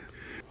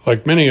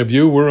Like many of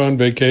you, we're on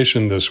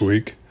vacation this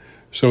week,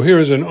 so here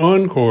is an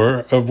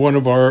encore of one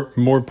of our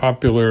more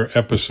popular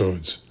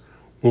episodes.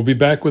 We'll be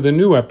back with a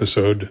new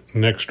episode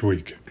next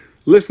week.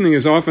 Listening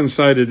is often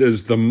cited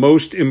as the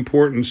most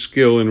important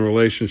skill in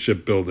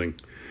relationship building.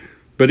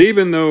 But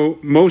even though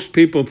most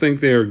people think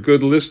they are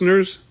good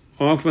listeners,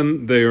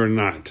 often they are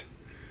not.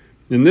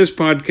 In this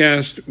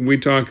podcast, we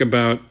talk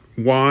about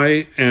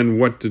why and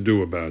what to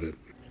do about it.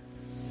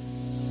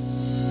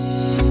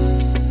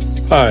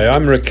 Hi,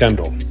 I'm Rick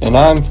Kendall. And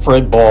I'm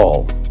Fred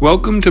Ball.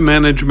 Welcome to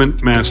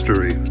Management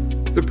Mastery.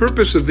 The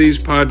purpose of these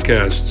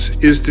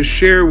podcasts is to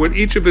share what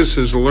each of us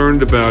has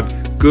learned about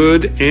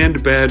good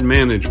and bad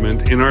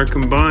management in our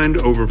combined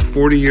over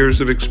 40 years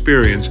of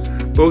experience,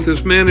 both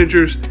as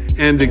managers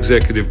and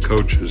executive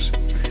coaches.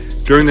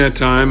 During that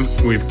time,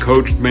 we've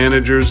coached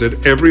managers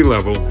at every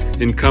level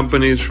in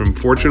companies from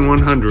Fortune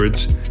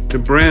 100s to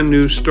brand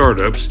new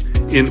startups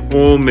in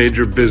all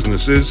major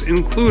businesses,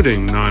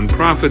 including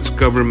nonprofits,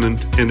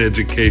 government, and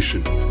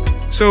education.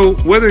 So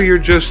whether you're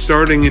just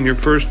starting in your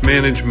first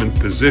management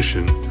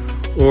position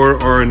or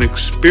are an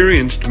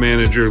experienced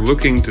manager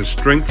looking to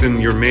strengthen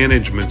your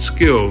management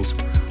skills,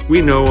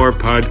 we know our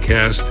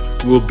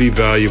podcast will be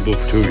valuable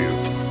to you.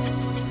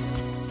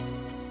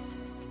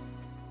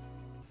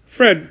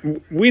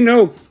 Fred, we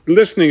know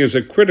listening is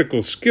a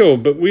critical skill,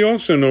 but we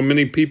also know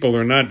many people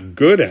are not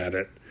good at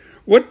it.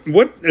 What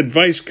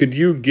advice could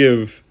you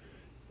give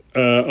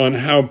on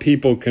how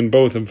people can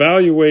both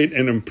evaluate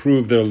and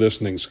improve their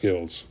listening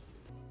skills?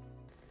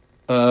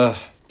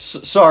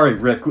 Sorry,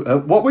 Rick.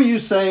 What were you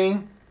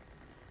saying?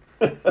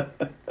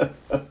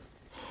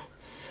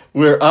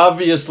 We're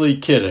obviously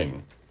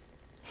kidding.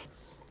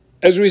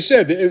 As we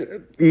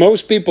said,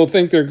 most people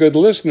think they're good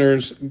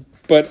listeners,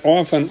 but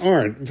often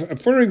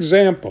aren't. For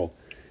example,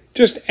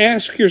 just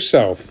ask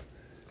yourself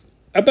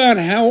about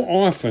how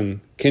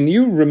often can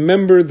you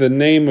remember the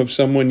name of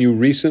someone you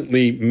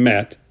recently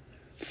met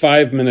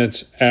 5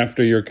 minutes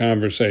after your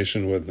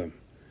conversation with them?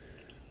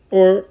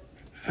 Or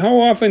how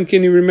often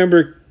can you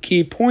remember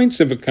key points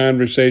of a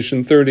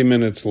conversation 30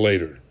 minutes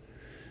later?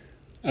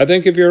 I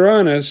think if you're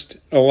honest,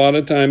 a lot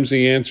of times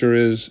the answer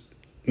is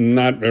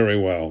not very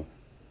well.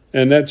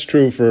 And that's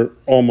true for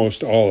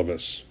almost all of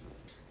us.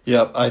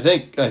 Yeah, I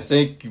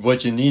think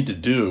what you need to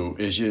do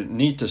is you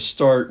need to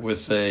start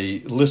with a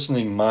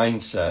listening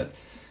mindset.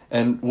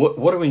 And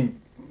what do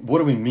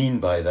we mean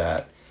by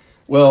that?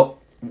 Well,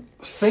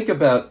 think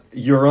about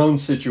your own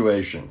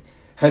situation.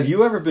 Have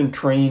you ever been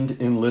trained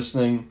in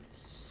listening?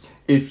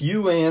 If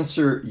you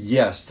answer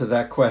yes to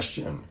that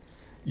question,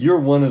 you're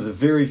one of the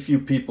very few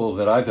people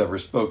that I've ever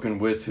spoken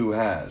with who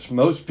has.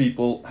 Most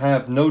people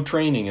have no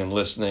training in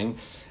listening,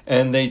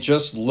 and they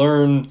just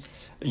learn,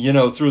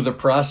 through the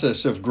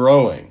process of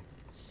growing.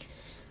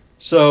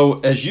 So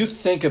as you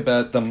think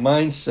about the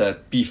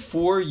mindset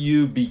before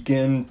you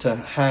begin to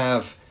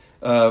have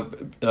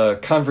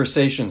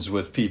conversations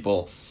with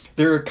people,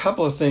 there are a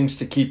couple of things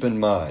to keep in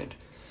mind.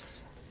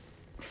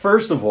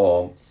 First of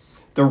all,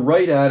 the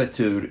right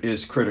attitude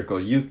is critical.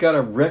 You've got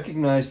to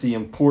recognize the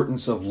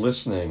importance of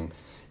listening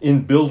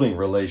in building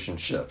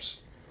relationships.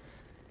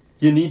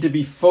 You need to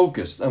be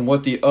focused on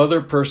what the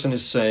other person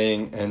is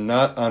saying and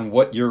not on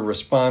what your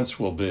response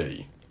will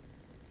be.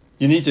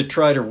 You need to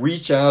try to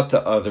reach out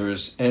to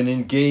others and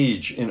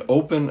engage in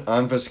open,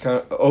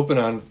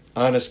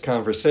 honest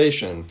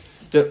conversation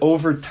that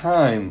over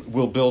time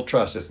will build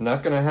trust. It's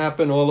not going to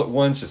happen all at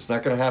once. It's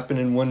not going to happen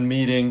in one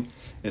meeting.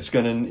 It's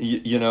going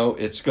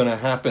to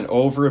happen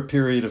over a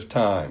period of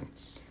time.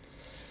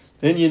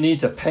 Then you need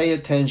to pay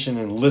attention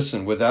and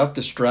listen without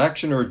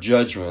distraction or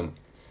judgment,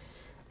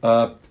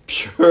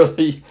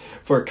 purely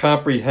for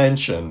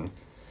comprehension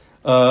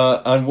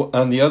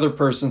on the other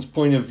person's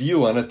point of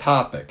view on a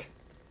topic.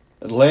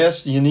 And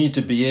last, you need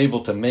to be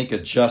able to make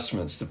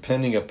adjustments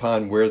depending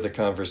upon where the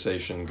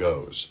conversation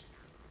goes.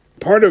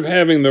 Part of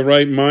having the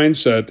right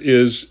mindset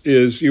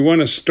is you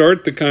want to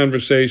start the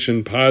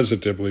conversation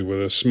positively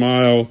with a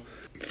smile,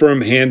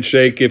 firm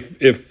handshake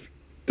if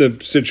the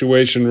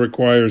situation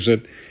requires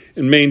it,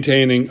 and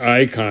maintaining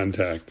eye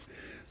contact.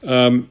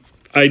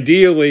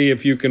 Ideally,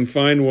 if you can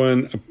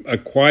find a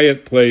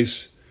quiet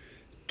place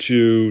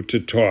to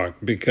talk,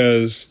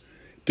 because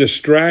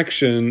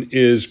distraction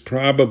is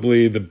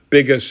probably the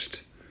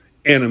biggest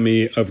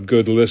enemy of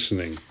good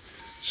listening.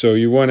 So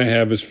you want to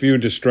have as few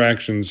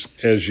distractions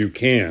as you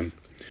can.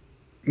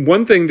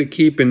 One thing to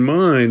keep in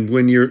mind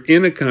when you're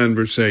in a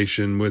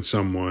conversation with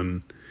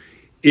someone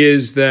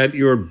is that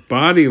your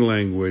body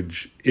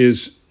language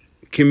is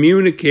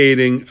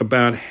communicating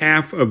about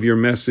half of your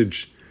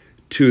message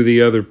to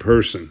the other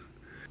person.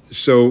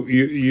 So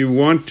you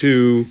want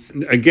to,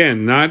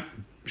 again, not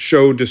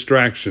show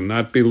distraction,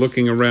 not be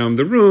looking around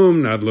the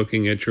room, not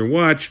looking at your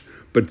watch,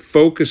 but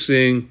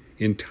focusing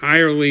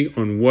entirely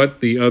on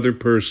what the other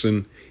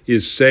person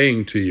is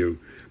saying to you,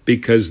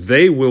 because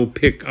they will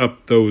pick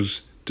up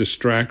those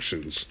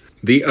distractions.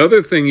 The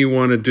other thing you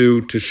want to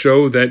do to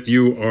show that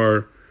you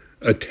are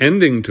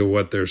attending to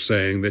what they're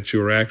saying, that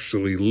you're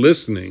actually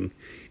listening,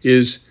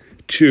 is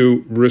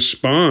to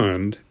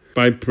respond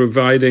by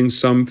providing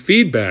some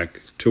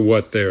feedback to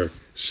what they're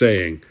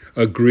saying.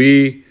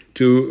 Agree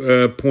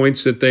to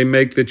points that they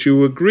make that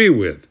you agree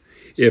with.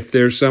 If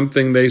there's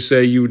something they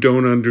say you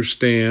don't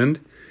understand,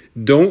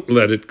 don't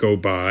let it go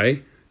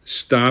by.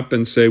 Stop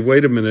and say,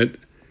 wait a minute,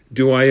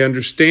 do I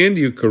understand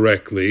you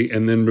correctly?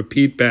 And then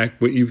repeat back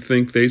what you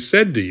think they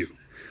said to you.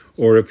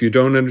 Or if you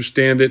don't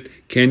understand it,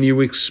 can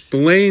you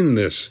explain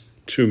this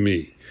to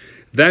me?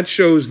 That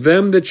shows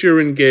them that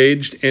you're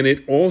engaged, and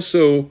it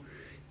also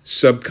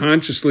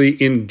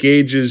subconsciously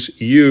engages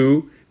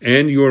you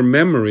and your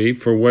memory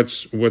for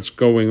what's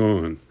going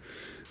on.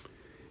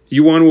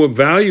 You want to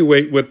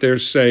evaluate what they're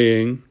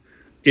saying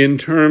in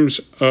terms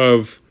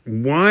of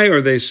why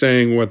are they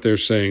saying what they're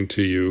saying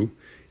to you,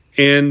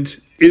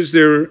 and is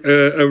there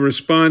a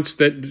response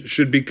that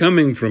should be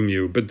coming from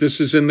you? But this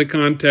is in the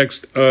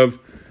context of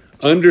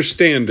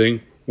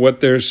understanding what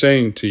they're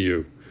saying to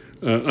you.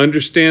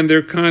 Understand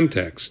their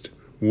context.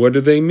 What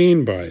do they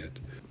mean by it?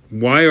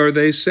 Why are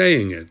they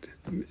saying it?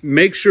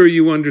 Make sure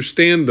you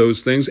understand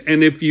those things,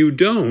 and if you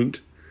don't,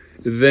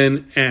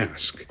 then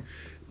ask.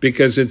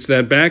 Because it's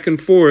that back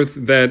and forth,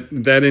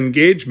 that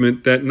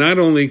engagement that not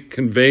only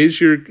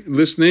conveys your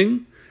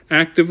listening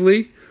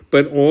actively,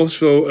 but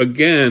also,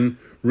 again,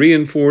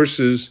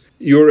 reinforces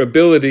your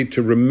ability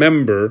to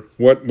remember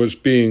what was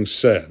being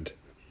said.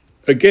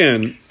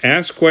 Again,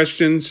 ask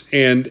questions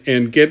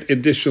and get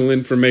additional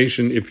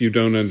information if you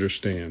don't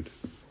understand.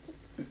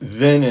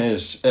 Then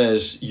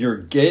as you're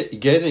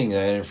getting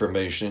that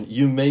information,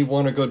 you may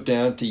want to go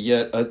down to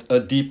yet a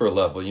deeper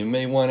level. You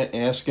may want to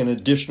ask an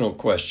additional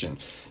question.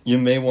 You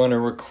may want to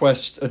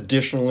request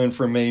additional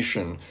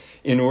information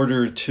in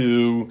order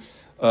to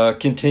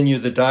continue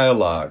the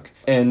dialogue.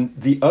 And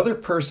the other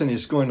person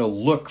is going to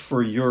look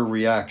for your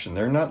reaction.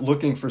 They're not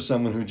looking for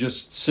someone who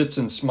just sits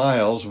and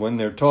smiles when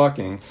they're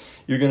talking.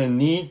 You're going to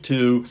need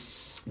to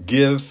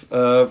give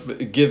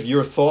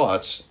your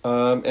thoughts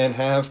and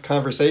have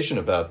conversation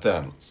about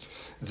them.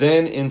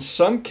 Then in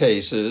some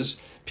cases,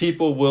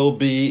 people will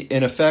be,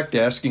 in effect,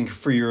 asking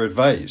for your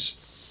advice.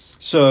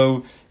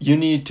 So you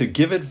need to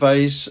give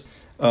advice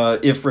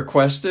if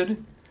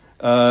requested.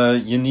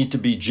 You need to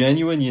be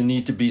genuine. You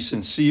need to be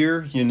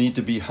sincere. You need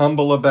to be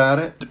humble about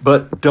it.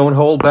 But don't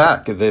hold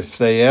back. If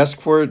they ask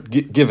for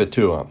it, give it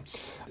to them.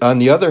 On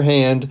the other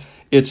hand,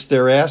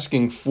 they're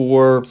asking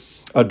for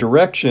a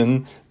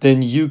direction,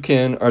 then you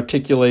can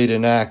articulate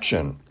an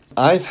action.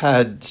 I've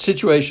had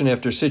situation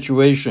after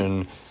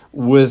situation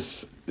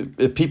with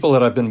people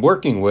that I've been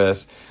working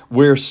with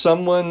where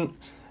someone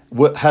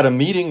had a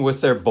meeting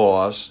with their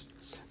boss.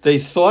 They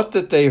thought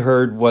that they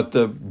heard what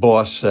the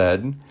boss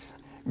said.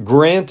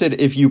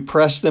 Granted, if you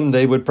pressed them,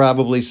 they would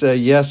probably say,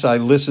 yes, I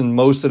listened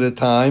most of the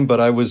time,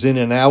 but I was in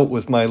and out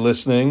with my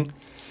listening.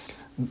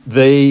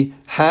 They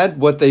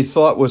had what they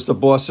thought was the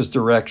boss's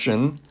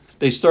direction.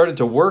 They started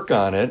to work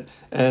on it,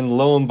 and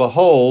lo and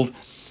behold,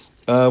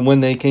 when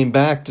they came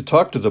back to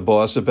talk to the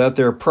boss about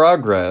their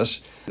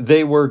progress,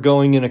 they were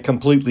going in a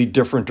completely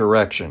different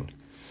direction.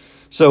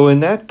 So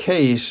in that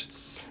case,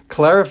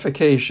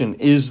 clarification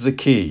is the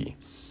key.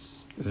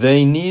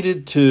 They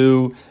needed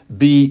to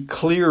be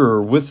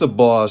clearer with the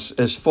boss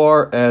as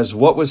far as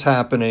what was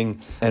happening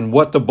and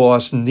what the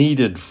boss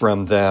needed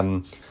from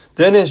them.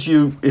 Then if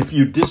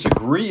you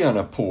disagree on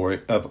a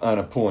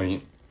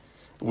point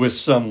with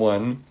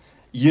someone,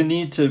 you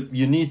need to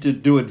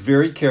do it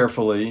very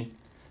carefully.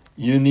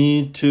 You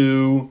need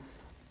to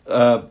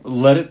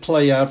let it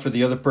play out for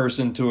the other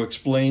person to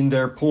explain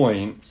their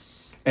point.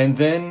 And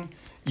then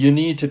you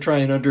need to try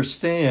and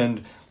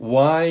understand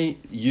why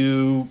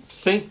you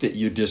think that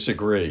you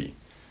disagree,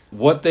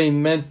 what they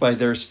meant by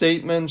their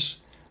statements.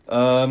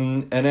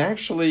 And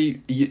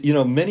actually,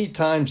 many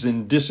times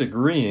in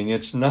disagreeing,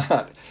 it's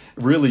not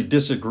really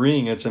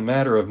disagreeing. It's a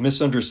matter of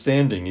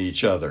misunderstanding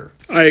each other.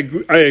 I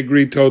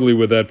agree totally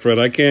with that, Fred.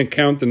 I can't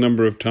count the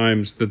number of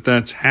times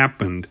that's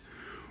happened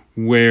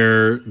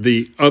where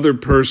the other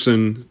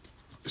person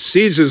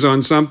seizes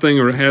on something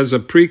or has a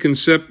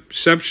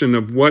preconception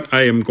of what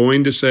I am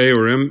going to say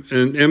or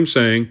am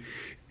saying,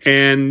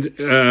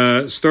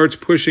 and starts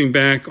pushing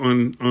back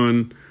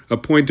on a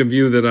point of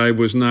view that I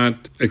was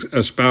not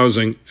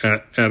espousing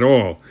at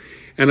all.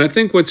 And I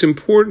think what's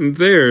important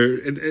there,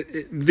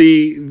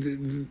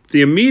 the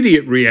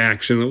immediate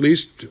reaction, at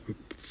least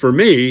for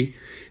me,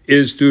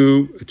 is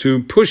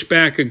to push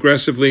back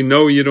aggressively.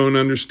 No, you don't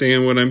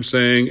understand what I'm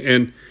saying,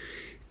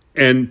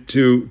 and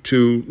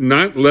to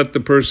not let the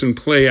person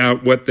play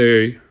out what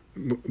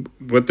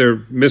their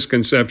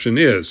misconception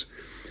is.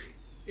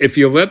 If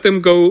you let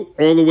them go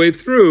all the way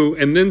through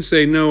and then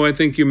say, no, I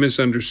think you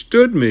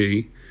misunderstood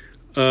me,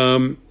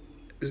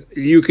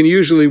 you can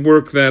usually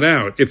work that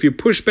out. If you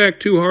push back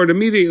too hard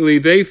immediately,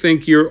 they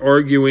think you're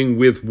arguing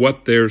with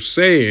what they're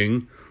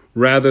saying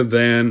rather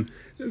than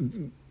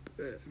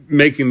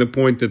making the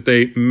point that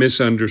they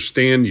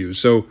misunderstand you.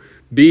 So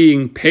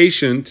being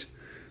patient,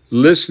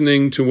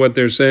 listening to what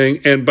they're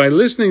saying, and by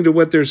listening to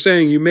what they're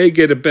saying, you may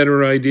get a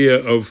better idea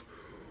of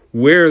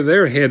where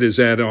their head is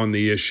at on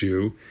the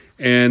issue,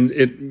 and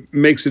it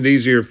makes it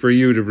easier for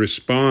you to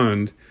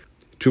respond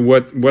to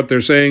what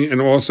they're saying,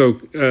 and also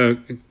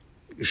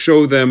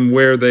show them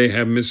where they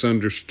have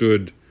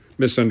misunderstood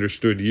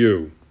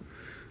you.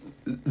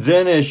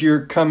 Then as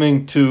you're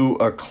coming to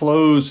a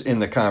close in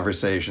the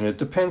conversation, it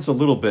depends a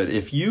little bit.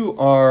 If you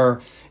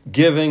are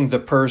giving the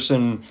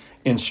person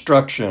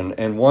instruction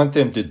and want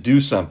them to do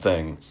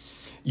something,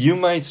 you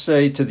might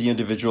say to the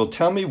individual,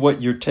 tell me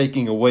what you're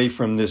taking away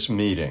from this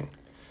meeting.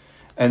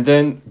 And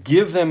then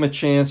give them a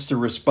chance to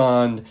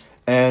respond.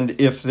 And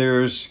if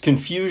there's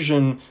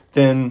confusion,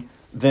 then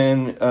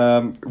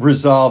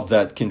resolve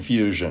that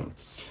confusion.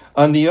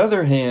 On the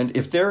other hand,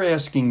 if they're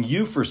asking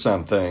you for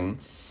something,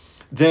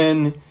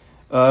 then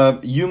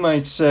you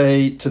might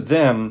say to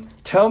them,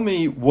 tell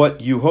me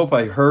what you hope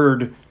I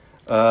heard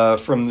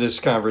from this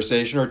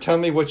conversation, or tell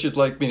me what you'd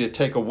like me to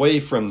take away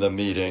from the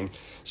meeting,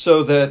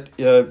 so that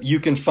you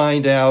can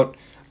find out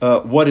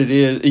what it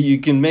is. You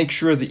can make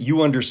sure that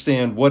you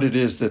understand what it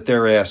is that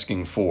they're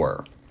asking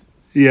for.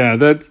 Yeah,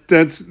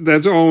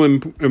 that's all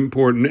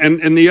important.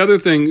 And the other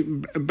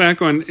thing,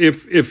 back on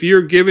if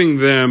you're giving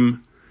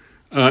them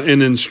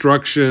an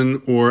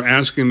instruction or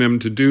asking them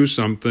to do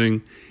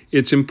something,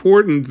 it's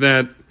important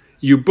that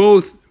you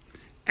both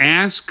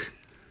ask,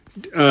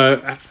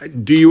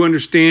 do you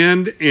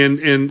understand?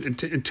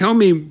 And tell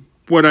me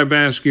what I've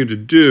asked you to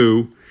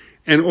do.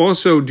 And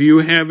also, do you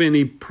have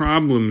any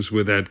problems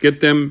with that?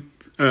 Get them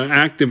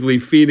actively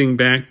feeding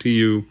back to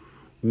you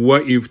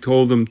what you've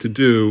told them to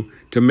do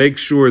to make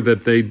sure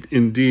that they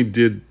indeed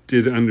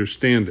did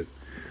understand it.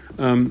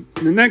 And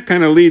that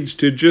kind of leads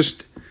to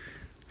just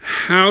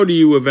how do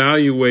you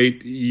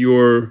evaluate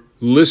your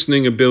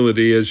listening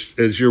ability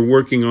as you're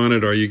working on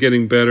it? Are you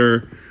getting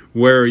better?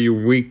 Where are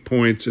your weak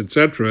points,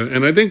 etc.?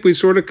 And I think we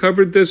sort of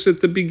covered this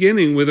at the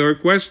beginning with our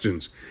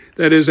questions.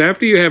 That is,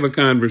 after you have a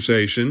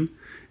conversation,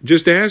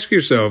 just ask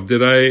yourself,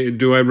 do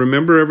I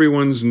remember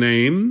everyone's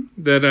name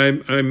that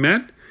I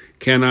met?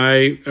 Can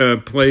I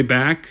play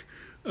back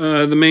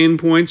the main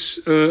points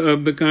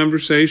of the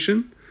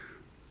conversation?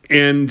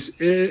 And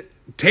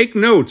take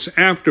notes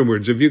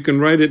afterwards. If you can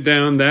write it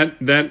down,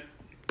 that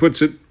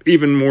puts it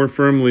even more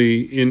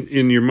firmly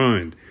in your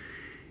mind.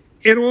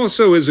 It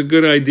also is a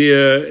good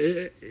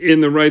idea in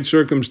the right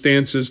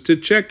circumstances to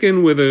check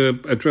in with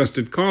a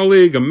trusted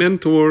colleague, a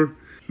mentor,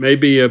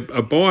 maybe a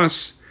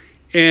boss,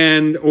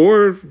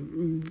 or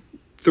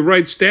the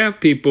right staff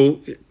people.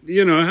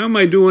 You know, how am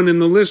I doing in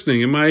the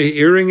listening? Am I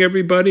hearing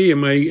everybody?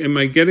 Am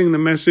I getting the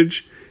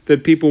message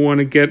that people want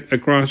to get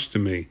across to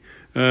me?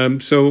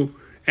 So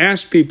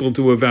ask people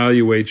to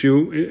evaluate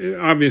you.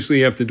 Obviously,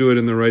 you have to do it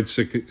in the right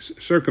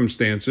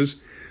circumstances.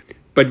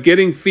 But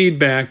getting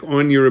feedback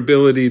on your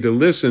ability to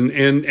listen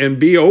and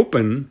be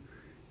open,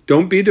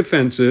 don't be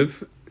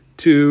defensive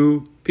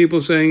to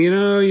people saying,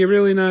 you're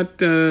really not,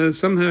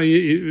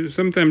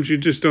 sometimes you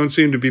just don't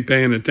seem to be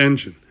paying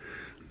attention,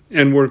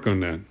 and work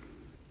on that.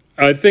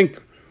 I think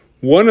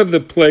one of the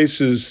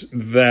places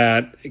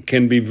that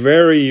can be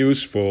very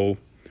useful,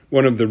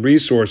 one of the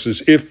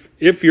resources,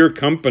 if your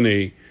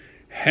company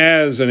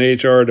has an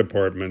HR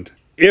department,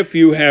 if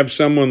you have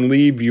someone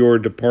leave your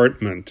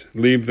department,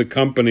 leave the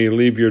company,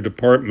 leave your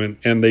department,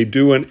 and they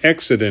do an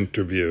exit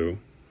interview,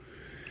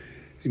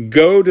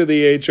 go to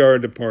the HR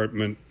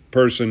department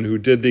person who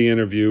did the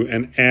interview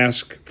and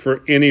ask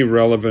for any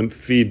relevant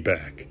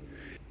feedback.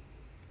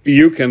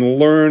 You can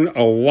learn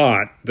a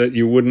lot that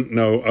you wouldn't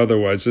know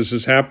otherwise. This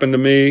has happened to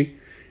me,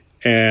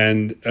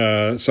 and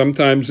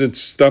sometimes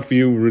it's stuff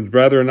you would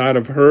rather not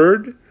have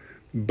heard,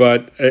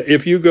 but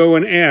if you go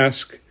and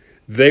ask,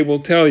 they will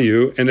tell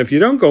you, and if you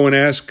don't go and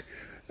ask,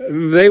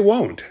 they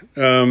won't.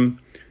 Or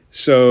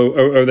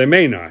they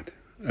may not.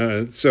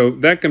 So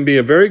that can be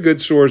a very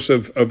good source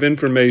of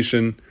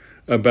information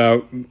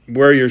about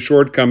where your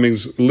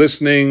shortcomings,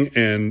 listening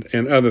and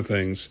other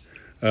things,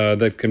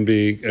 that can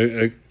be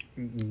a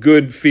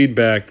good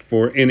feedback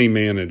for any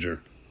manager.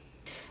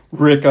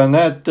 Rick, on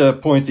that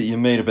point that you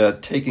made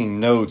about taking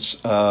notes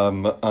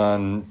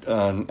on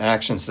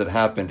actions that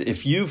happened,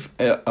 if you've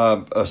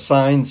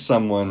assigned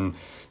someone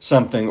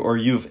something or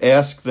you've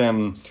asked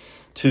them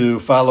to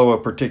follow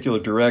a particular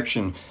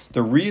direction,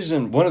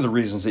 one of the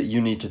reasons that you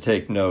need to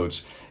take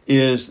notes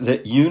is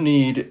that you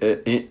need,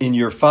 in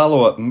your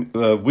follow-up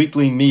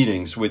weekly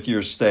meetings with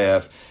your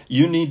staff,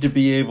 you need to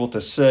be able to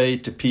say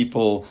to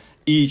people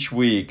each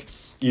week,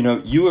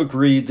 you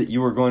agreed that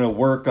you were going to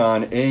work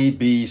on A,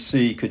 B,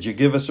 C. Could you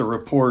give us a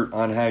report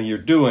on how you're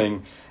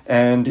doing?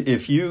 And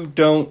if you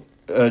don't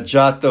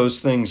jot those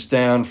things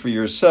down for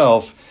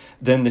yourself,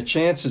 then the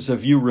chances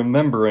of you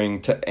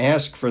remembering to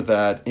ask for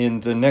that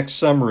in the next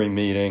summary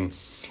meeting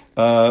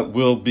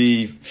will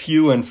be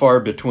few and far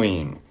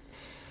between.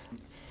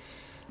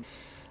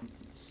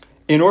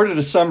 In order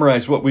to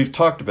summarize what we've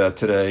talked about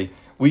today,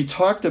 we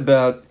talked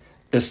about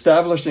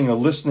establishing a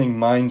listening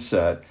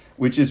mindset,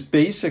 which is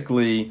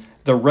basically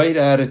the right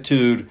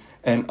attitude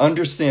and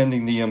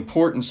understanding the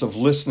importance of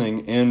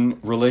listening in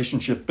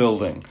relationship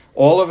building.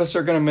 All of us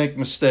are going to make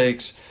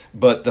mistakes,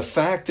 but the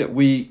fact that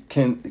we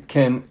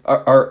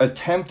are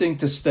attempting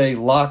to stay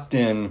locked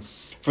in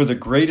for the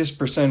greatest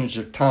percentage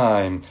of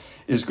time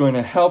is going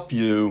to help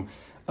you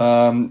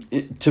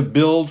to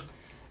build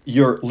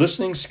your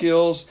listening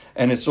skills,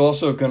 and it's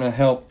also going to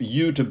help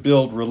you to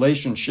build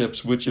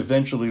relationships which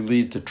eventually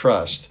lead to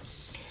trust.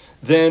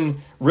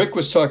 Then Rick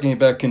was talking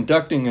about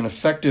conducting an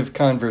effective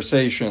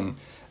conversation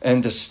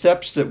and the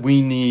steps that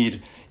we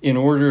need in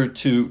order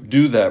to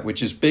do that,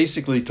 which is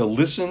basically to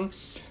listen,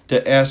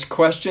 to ask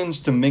questions,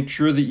 to make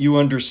sure that you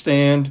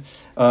understand,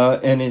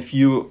 and if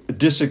you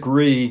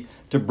disagree,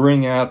 to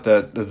bring out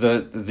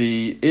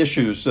the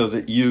issue so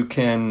that you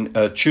can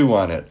chew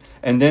on it.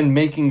 And then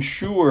making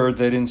sure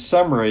that in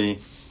summary,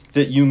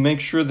 that you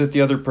make sure that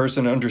the other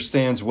person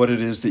understands what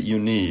it is that you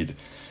need.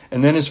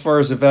 And then as far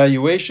as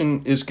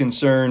evaluation is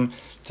concerned,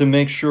 to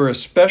make sure,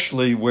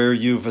 especially where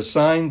you've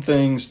assigned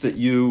things, that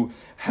you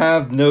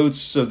have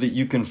notes so that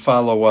you can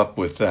follow up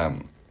with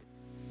them.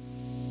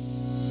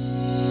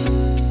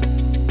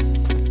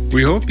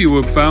 We hope you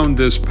have found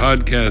this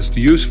podcast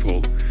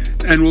useful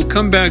and will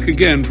come back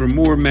again for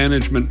more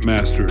management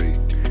mastery.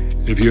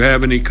 If you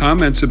have any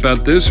comments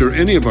about this or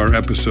any of our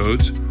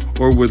episodes,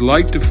 or would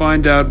like to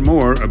find out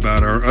more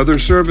about our other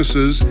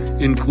services,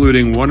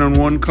 including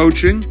one-on-one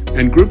coaching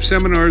and group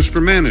seminars for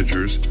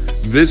managers,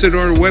 visit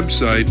our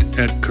website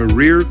at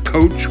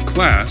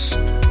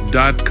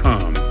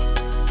careercoachclass.com.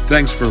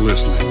 Thanks for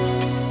listening.